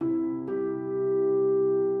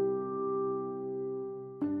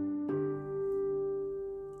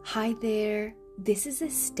Hi there, this is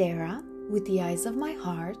Estera with the Eyes of My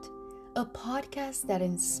Heart, a podcast that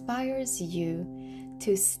inspires you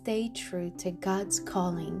to stay true to God's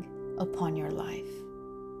calling upon your life.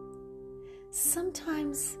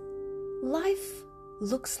 Sometimes life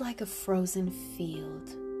looks like a frozen field,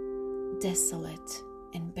 desolate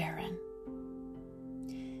and barren.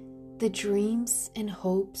 The dreams and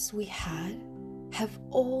hopes we had have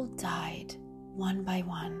all died one by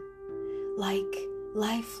one, like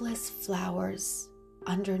lifeless flowers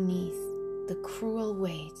underneath the cruel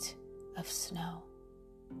weight of snow.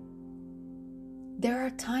 There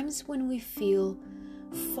are times when we feel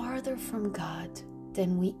farther from God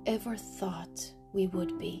than we ever thought we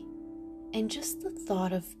would be, and just the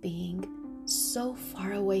thought of being so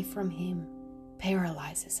far away from Him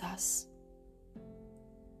paralyzes us.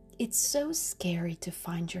 It's so scary to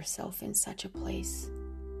find yourself in such a place.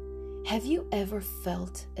 Have you ever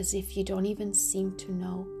felt as if you don't even seem to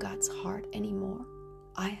know God's heart anymore?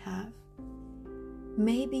 I have.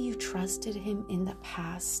 Maybe you trusted Him in the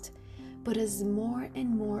past, but as more and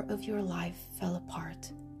more of your life fell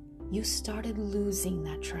apart, you started losing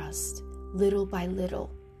that trust little by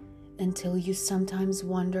little, until you sometimes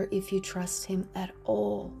wonder if you trust Him at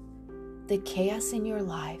all. The chaos in your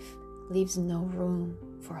life leaves no room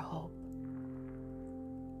for hope.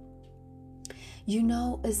 You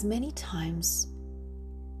know, as many times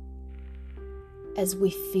as we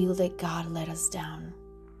feel that God let us down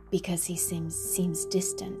because He seems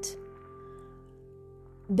distant,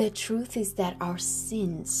 the truth is that our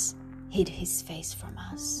sins hid His face from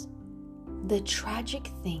us. The tragic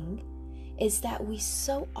thing is that we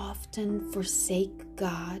so often forsake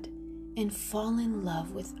God and fall in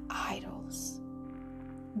love with idols.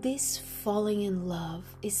 This falling in love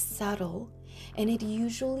is subtle, and it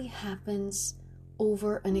usually happens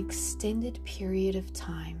over an extended period of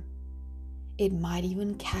time. It might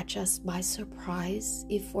even catch us by surprise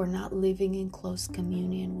if we're not living in close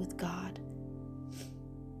communion with God.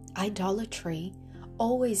 Idolatry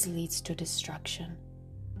always leads to destruction.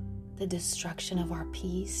 The destruction of our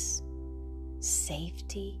peace,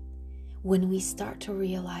 safety, when we start to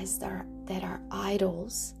realize that our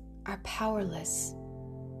idols are powerless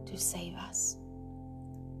to save us.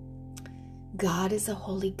 God is a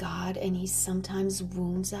holy God, and He sometimes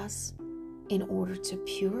wounds us in order to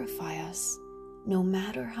purify us, no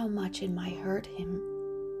matter how much it might hurt Him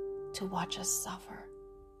to watch us suffer.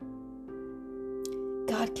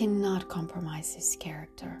 God cannot compromise His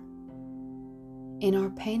character. In our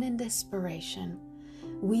pain and desperation,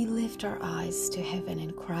 we lift our eyes to heaven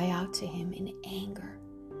and cry out to Him in anger,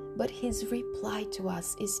 but His reply to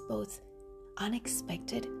us is both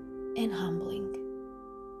unexpected and humbling.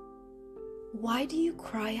 Why do you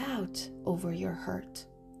cry out over your hurt?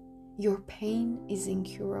 Your pain is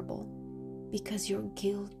incurable because your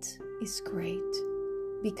guilt is great,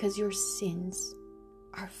 because your sins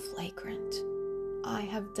are flagrant. I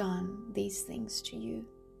have done these things to you.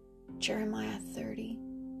 Jeremiah 30,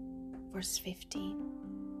 verse 15.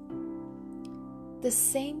 The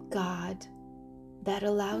same God that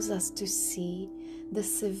allows us to see the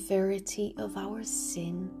severity of our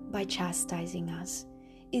sin by chastising us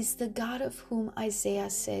is the God of whom Isaiah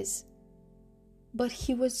says, "But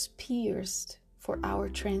He was pierced for our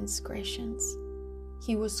transgressions.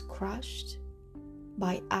 He was crushed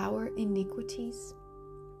by our iniquities.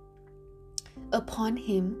 Upon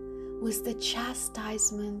Him was the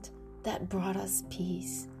chastisement that brought us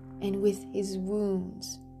peace, and with His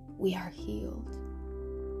wounds we are healed."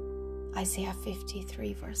 Isaiah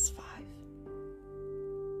 53, verse 5.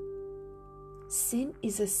 Sin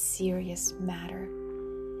is a serious matter,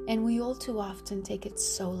 and we all too often take it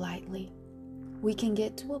so lightly. We can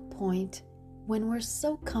get to a point when we're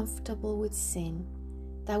so comfortable with sin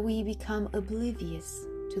that we become oblivious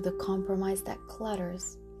to the compromise that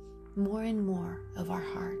clutters more and more of our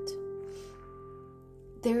heart.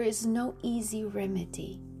 There is no easy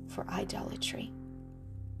remedy for idolatry.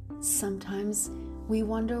 Sometimes we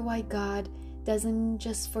wonder why God doesn't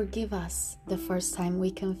just forgive us the first time we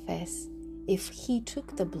confess if He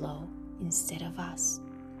took the blow instead of us.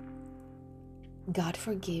 God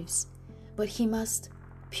forgives, but He must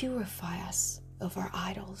purify us of our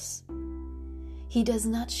idols. He does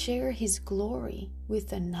not share His glory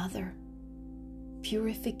with another.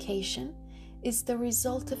 Purification is the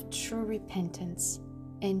result of true repentance,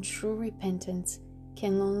 and true repentance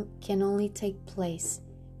can only take place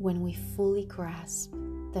when we fully grasp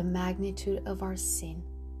the magnitude of our sin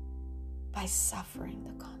by suffering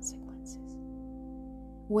the consequences.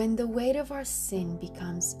 When the weight of our sin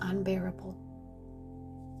becomes unbearable,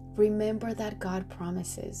 remember that God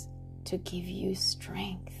promises to give you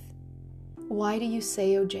strength. Why do you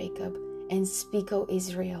say, O Jacob, and speak, O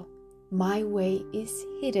Israel, my way is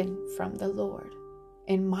hidden from the Lord,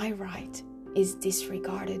 and my right is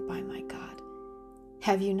disregarded by my God?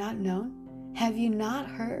 Have you not known? Have you not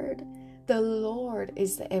heard? The Lord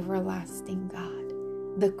is the everlasting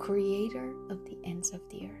God, the creator of the ends of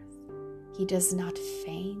the earth. He does not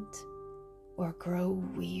faint or grow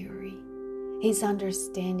weary. His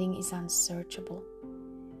understanding is unsearchable.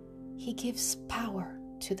 He gives power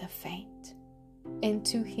to the faint, and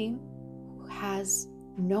to him who has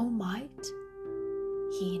no might,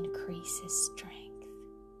 he increases strength.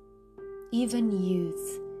 Even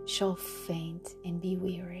youth shall faint and be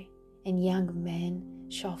weary, and young men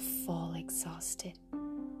shall fall exhausted.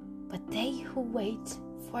 But they who wait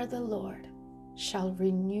for the Lord shall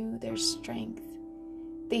renew their strength.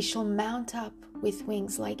 They shall mount up with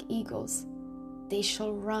wings like eagles. They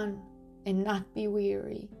shall run and not be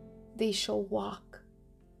weary. They shall walk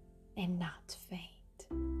and not faint.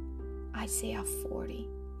 Isaiah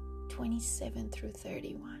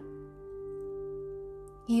 40:27-31.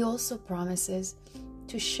 He also promises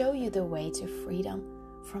to show you the way to freedom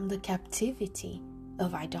from the captivity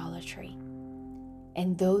of idolatry.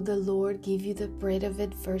 And though the Lord give you the bread of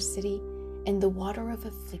adversity and the water of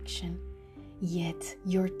affliction, yet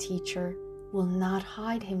your teacher will not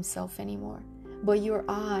hide himself anymore, but your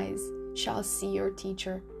eyes shall see your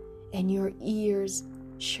teacher, and your ears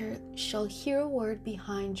shall hear a word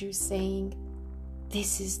behind you saying,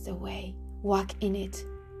 this is the way, walk in it,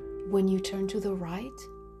 when you turn to the right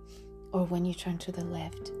or when you turn to the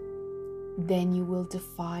left. Then you will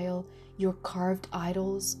defile your carved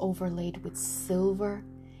idols overlaid with silver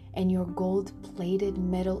and your gold-plated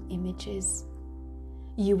metal images.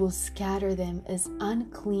 You will scatter them as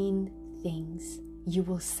unclean things. You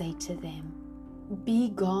will say to them, be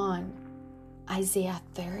gone. Isaiah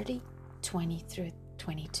 30:20-22.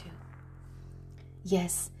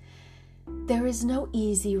 Yes, there is no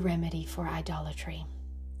easy remedy for idolatry,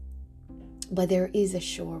 but there is a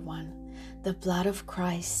sure one, the blood of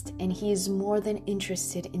Christ, and he is more than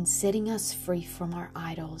interested in setting us free from our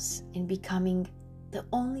idols and becoming the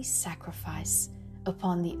only sacrifice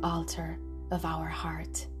upon the altar of our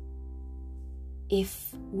heart.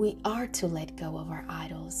 If we are to let go of our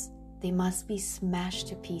idols, they must be smashed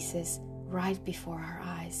to pieces right before our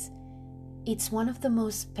eyes. It's one of the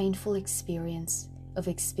most painful experiences,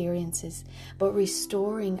 but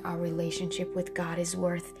restoring our relationship with God is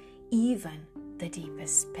worth even the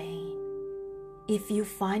deepest pain. If you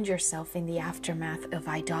find yourself in the aftermath of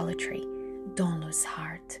idolatry, don't lose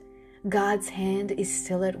heart. God's hand is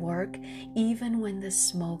still at work, even when the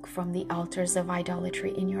smoke from the altars of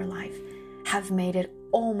idolatry in your life have made it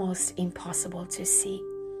almost impossible to see.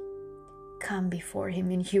 Come before him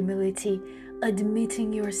in humility,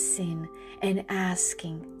 admitting your sin and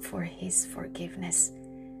asking for his forgiveness.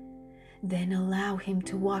 Then allow him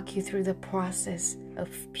to walk you through the process of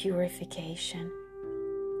purification.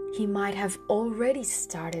 He might have already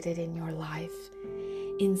started it in your life.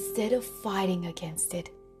 Instead of fighting against it,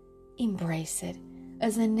 embrace it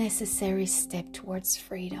as a necessary step towards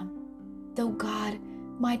freedom. Though God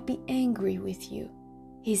might be angry with you,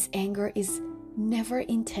 his anger is never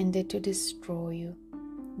intended to destroy you,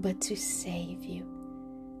 but to save you.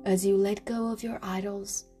 As you let go of your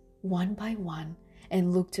idols one by one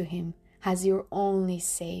and look to him as your only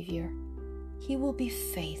Savior, he will be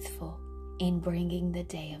faithful in bringing the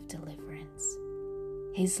day of deliverance.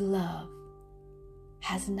 His love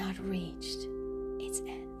has not reached its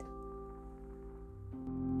end.